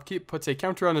in his upkeep puts a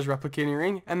counter on his replicating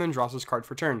ring and then draws his card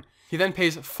for turn. He then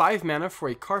pays 5 mana for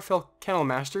a Carfell Kennel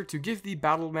Master to give the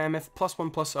Battle Mammoth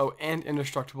 +1/+0 and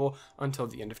indestructible until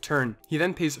the end of turn. He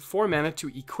then pays 4 mana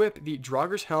to equip the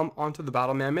Draugr's Helm onto the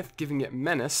Battle Mammoth, giving it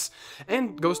Menace,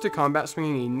 and goes to combat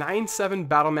swinging a 9/7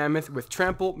 Battle Mammoth with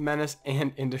Trample, Menace,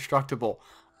 and Indestructible.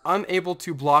 Unable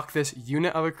to block this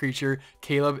unit of a creature,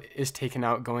 Kaleb is taken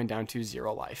out, going down to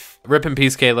 0 life. Rip in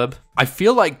peace, Kaleb. I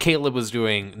feel like Kaleb was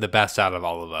doing the best out of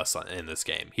all of us in this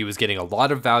game. He was getting a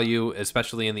lot of value,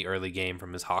 especially in the early game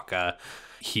from his Haka.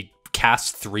 He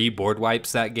cast 3 board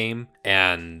wipes that game,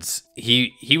 and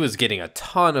he was getting a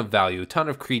ton of value, a ton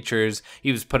of creatures.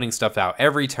 He was putting stuff out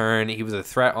every turn. He was a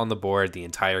threat on the board the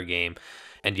entire game.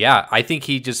 And yeah, I think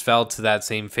he just fell to that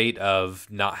same fate of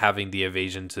not having the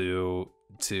evasion to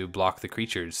block the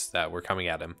creatures that were coming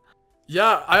at him.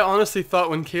 Yeah, I honestly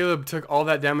thought when Kaleb took all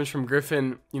that damage from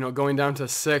Griffin, going down to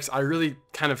 6, I really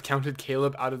kind of counted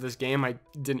Kaleb out of this game. I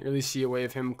didn't really see a way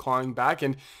of him clawing back,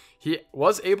 and he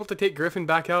was able to take Griffin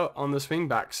back out on the swing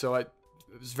back, so it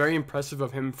was very impressive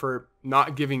of him for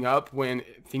not giving up when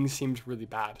things seemed really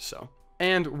bad.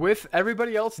 And with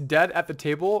everybody else dead at the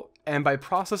table, and by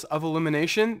process of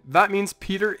elimination, that means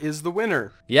Peter is the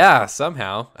winner. Yeah,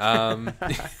 somehow.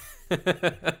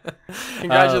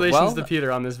 Congratulations to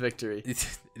Peter on this victory.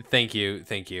 Thank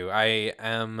you. I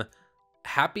am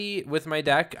happy with my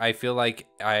deck. I feel like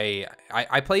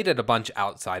I played it a bunch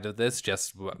outside of this,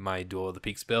 just my Duel of the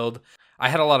Peaks build. I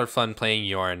had a lot of fun playing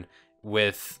Jorn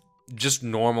with just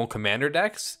normal commander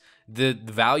decks. The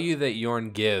value that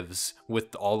Jorn gives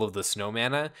with all of the snow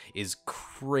mana is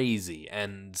crazy,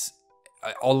 and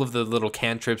all of the little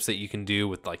cantrips that you can do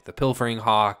with like the Pilfering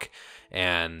Hawk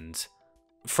and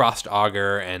Frost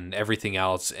Augur and everything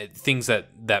else, things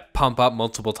that pump up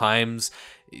multiple times,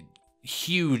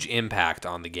 huge impact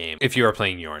on the game if you are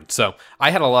playing Jorn. So I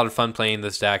had a lot of fun playing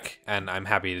this deck, and I'm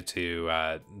happy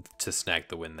to snag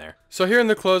the win there. So here in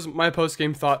the close, my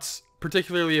post-game thoughts,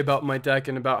 particularly about my deck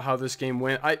and about how this game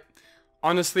went. I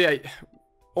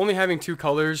only having 2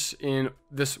 colors in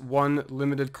this one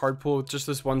limited card pool, just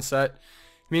this one set,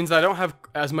 means that I don't have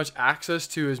as much access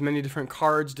to as many different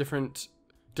cards, different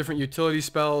utility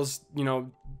spells,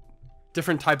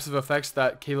 different types of effects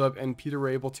that Kaleb and Peter were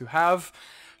able to have.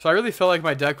 So I really felt like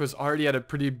my deck was already at a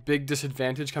pretty big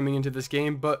disadvantage coming into this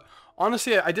game, but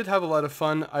honestly, I did have a lot of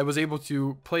fun. I was able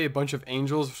to play a bunch of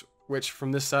angels, which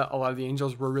from this set, a lot of the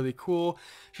angels were really cool.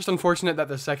 Just unfortunate that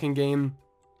the second game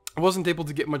I wasn't able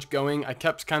to get much going. I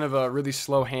kept kind of a really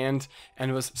slow hand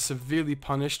and was severely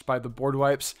punished by the board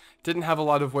wipes. Didn't have a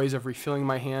lot of ways of refilling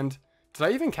my hand. Did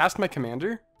I even cast my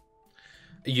commander?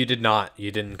 You did not.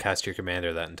 You didn't cast your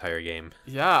commander that entire game.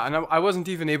 Yeah, and I wasn't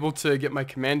even able to get my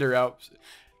commander out.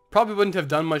 Probably wouldn't have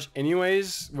done much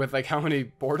anyways with like how many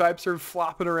board wipes are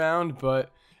flopping around, but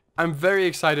I'm very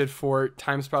excited for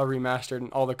Time Spiral Remastered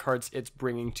and all the cards it's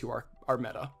bringing to our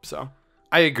meta. So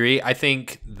I agree. I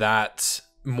think that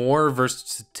more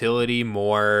versatility,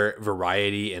 more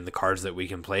variety in the cards that we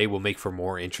can play will make for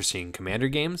more interesting commander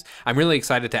games. I'm really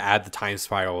excited to add the Time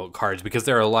Spiral cards because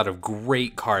there are a lot of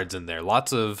great cards in there.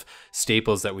 Lots of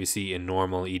staples that we see in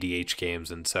normal EDH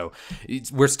games. And so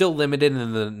we're still limited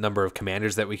in the number of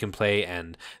commanders that we can play,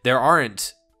 and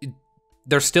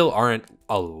there still aren't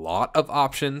a lot of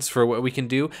options for what we can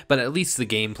do, but at least the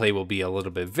gameplay will be a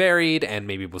little bit varied, and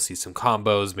maybe we'll see some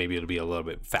combos. Maybe it'll be a little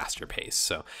bit faster paced.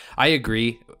 So I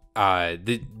agree.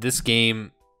 This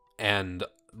game and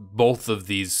both of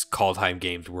these Kaldheim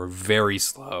games were very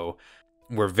slow.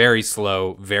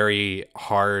 Very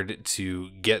hard to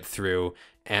get through,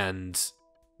 and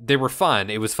they were fun.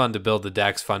 It was fun to build the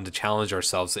decks, fun to challenge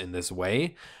ourselves in this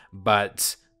way,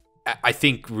 but I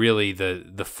think really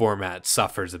the format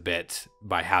suffers a bit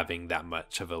by having that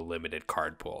much of a limited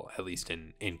card pool, at least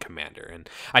in Commander. And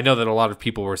I know that a lot of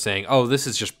people were saying, oh, this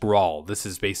is just Brawl. This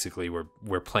is basically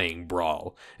we're playing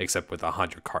Brawl, except with a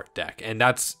 100-card deck. And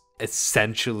that's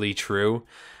essentially true.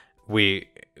 We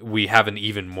have an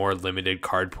even more limited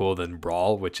card pool than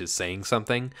Brawl, which is saying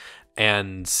something.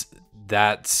 And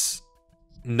that's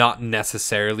not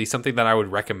necessarily something that I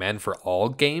would recommend for all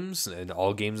games and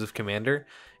all games of Commander.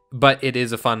 But it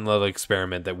is a fun little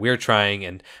experiment that we're trying,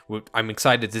 and I'm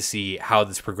excited to see how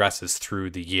this progresses through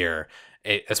the year,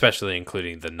 especially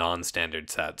including the non-standard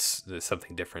sets. There's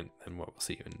something different than what we'll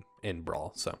see in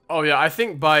Brawl. So. Oh yeah, I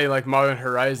think by like Modern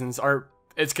Horizons,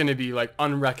 it's gonna be like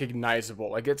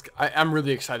unrecognizable. Like I'm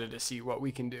really excited to see what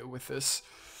we can do with this.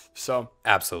 So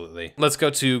absolutely. Let's go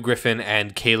to Griffin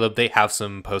and Kaleb. They have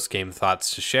some post-game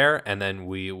thoughts to share, and then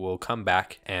we will come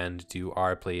back and do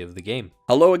our play of the game.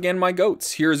 Hello again, my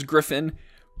goats. Here's Griffin.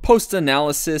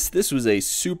 Post-analysis, this was a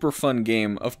super fun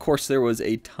game. Of course, there was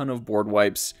a ton of board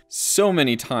wipes. So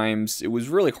many times, it was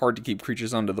really hard to keep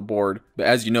creatures onto the board. But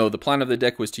as you know, the plan of the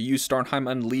deck was to use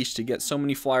Starnheim Unleashed to get so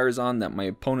many flyers on that my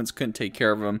opponents couldn't take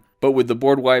care of them. But with the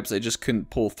board wipes, I just couldn't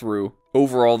pull through.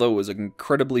 Overall, though, it was an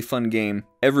incredibly fun game.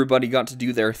 Everybody got to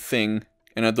do their thing.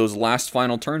 And at those last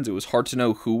final turns, it was hard to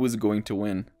know who was going to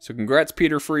win. So congrats,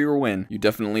 Peter, for your win. You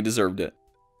definitely deserved it.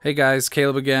 Hey guys,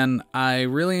 Kaleb again. I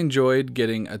really enjoyed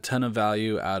getting a ton of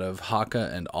value out of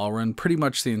Haka and Allrun pretty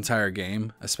much the entire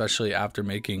game, especially after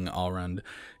making Allrun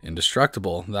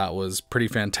indestructible. That was pretty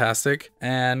fantastic,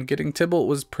 and getting Tybalt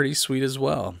was pretty sweet as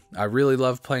well. I really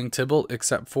love playing Tybalt,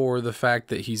 except for the fact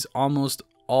that he's almost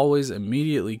always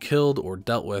immediately killed or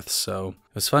dealt with, so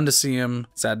it was fun to see him,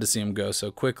 sad to see him go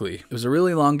so quickly. It was a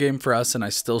really long game for us, and I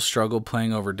still struggled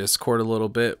playing over Discord a little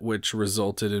bit, which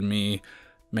resulted in me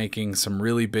making some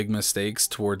really big mistakes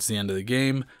towards the end of the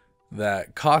game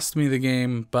that cost me the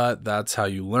game, but that's how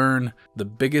you learn. The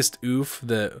biggest oof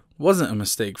that wasn't a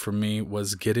mistake for me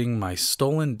was getting my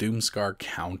stolen Doomscar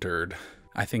countered.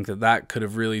 I think that could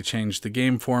have really changed the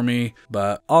game for me,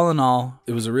 but all in all,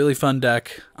 it was a really fun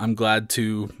deck. I'm glad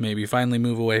to maybe finally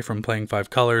move away from playing 5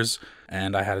 colors,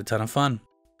 and I had a ton of fun.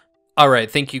 All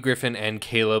right, thank you, Griffin and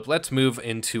Kaleb. Let's move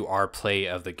into our play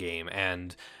of the game.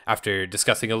 And after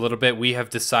discussing a little bit, we have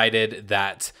decided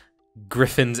that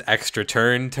Griffin's extra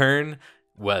turn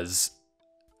was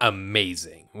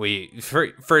amazing.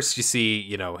 First, you see,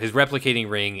 his replicating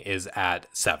ring is at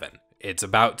 7. It's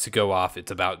about to go off.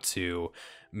 It's about to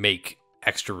make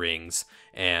extra rings.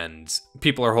 And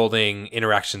people are holding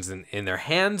interactions in their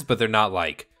hands, but they're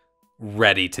not,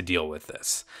 ready to deal with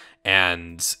this.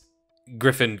 And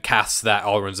Griffin casts that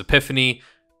Allrun's Epiphany,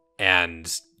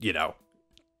 and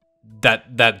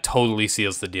that totally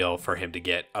seals the deal for him to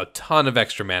get a ton of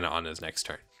extra mana on his next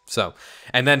turn. So,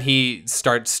 and then he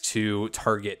starts to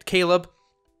target Kaleb,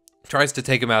 tries to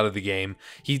take him out of the game.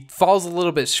 He falls a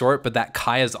little bit short, but that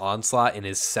Kaya's Onslaught in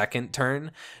his second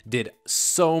turn did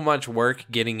so much work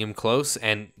getting him close,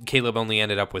 and Kaleb only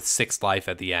ended up with 6 life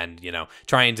at the end,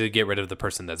 trying to get rid of the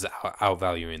person that's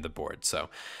outvaluing the board. So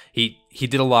he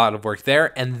did a lot of work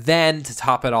there, and then to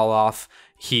top it all off,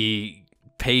 he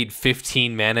paid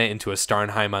 15 mana into a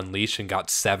Starnheim Unleash and got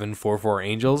 7 4/4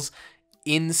 Angels.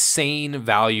 Insane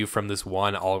value from this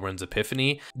one Allrun's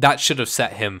Epiphany. That should have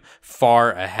set him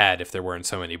far ahead if there weren't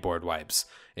so many board wipes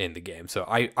in the game. So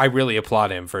I really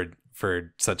applaud him for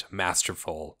such a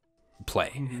masterful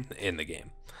play in the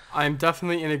game. I'm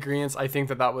definitely in agreement. I think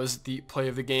that was the play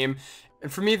of the game.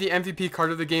 And for me, the MVP card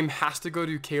of the game has to go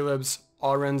to Kaleb's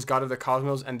Allrun's God of the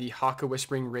Cosmos and the Haka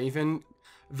Whispering Raven.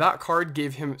 That card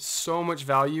gave him so much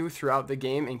value throughout the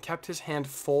game and kept his hand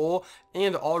full,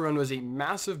 and Allrun was a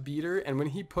massive beater, and when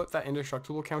he put that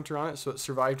indestructible counter on it so it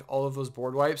survived all of those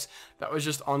board wipes, that was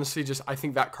just honestly I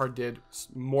think that card did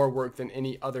more work than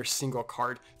any other single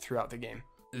card throughout the game.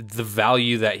 The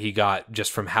value that he got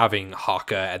just from having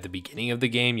Haka at the beginning of the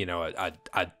game, a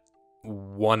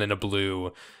 1 in a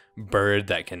blue bird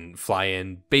that can fly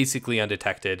in basically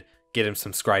undetected, get him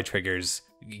some scry triggers,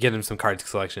 get him some card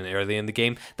selection early in the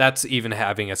game. That's even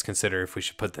having us consider if we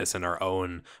should put this in our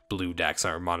own blue decks,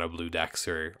 our mono blue decks,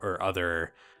 or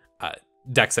other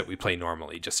decks that we play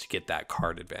normally, just to get that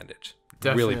card advantage.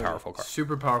 Definitely. Really powerful card.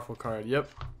 Super powerful card,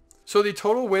 yep. So the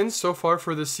total wins so far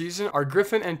for this season are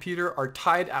Griffin and Peter are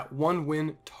tied at 1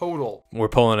 win total. We're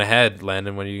pulling ahead,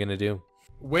 Landon. What are you going to do?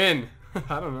 Win.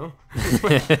 I don't know.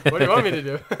 What do you want me to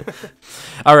do?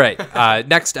 All right.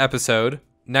 Next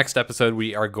episode,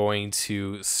 we are going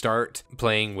to start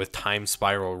playing with Time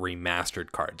Spiral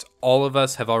Remastered cards. All of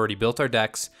us have already built our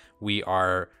decks. We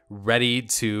are ready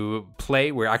to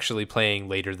play. We're actually playing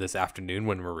later this afternoon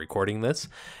when we're recording this.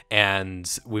 And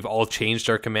we've all changed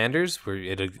our commanders.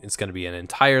 It's going to be an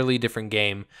entirely different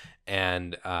game.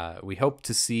 And we hope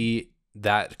to see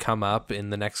that come up in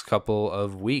the next couple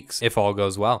of weeks, if all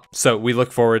goes well. So we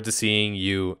look forward to seeing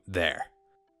you there.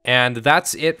 And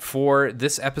that's it for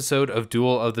this episode of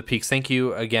Duel of the Peaks. Thank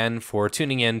you again for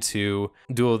tuning in to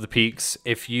Duel of the Peaks.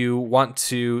 If you want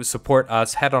to support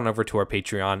us, head on over to our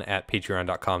Patreon at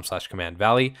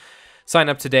patreon.com/commandvalley. Sign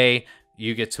up today.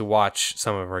 You get to watch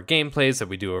some of our gameplays that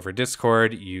we do over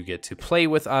Discord. You get to play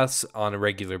with us on a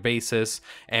regular basis.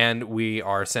 And we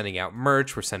are sending out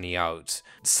merch. We're sending out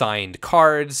signed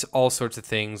cards, all sorts of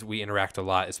things. We interact a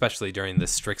lot, especially during the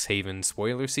Strixhaven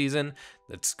spoiler season.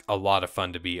 It's a lot of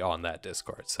fun to be on that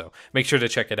Discord. So make sure to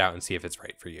check it out and see if it's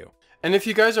right for you. And if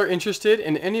you guys are interested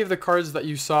in any of the cards that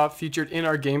you saw featured in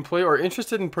our gameplay, or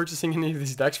interested in purchasing any of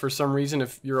these decks for some reason,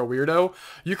 if you're a weirdo,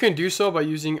 you can do so by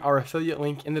using our affiliate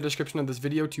link in the description of this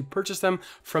video to purchase them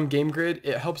from GameGrid.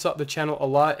 It helps out the channel a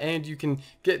lot, and you can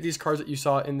get these cards that you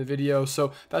saw in the video.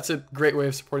 So that's a great way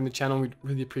of supporting the channel. We'd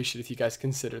really appreciate if you guys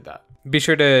considered that. Be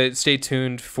sure to stay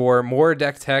tuned for more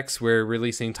deck techs. We're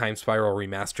releasing Time Spiral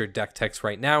Remastered deck techs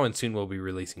right now, and soon we'll be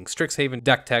releasing Strixhaven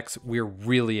deck techs. We're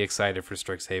really excited for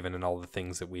Strixhaven, and all the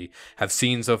things that we have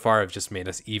seen so far have just made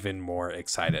us even more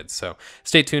excited. So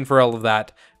stay tuned for all of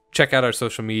that. Check out our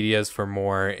social medias for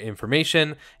more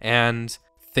information, and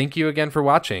thank you again for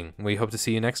watching. We hope to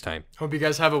see you next time. Hope you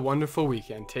guys have a wonderful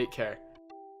weekend. Take care.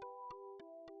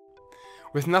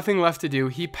 With nothing left to do,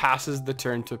 he passes the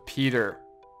turn to Peter.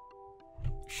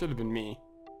 Should have been me.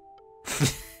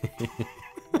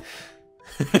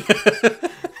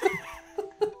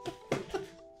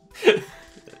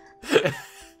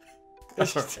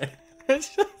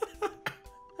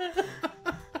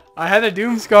 I had a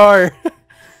doom scar.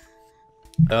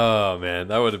 Oh man,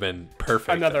 that would have been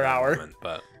perfect. Another hour. Moment,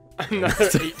 but Another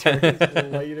 8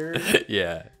 turns later.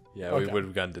 yeah, Okay. We would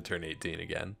have gotten to turn 18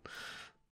 again.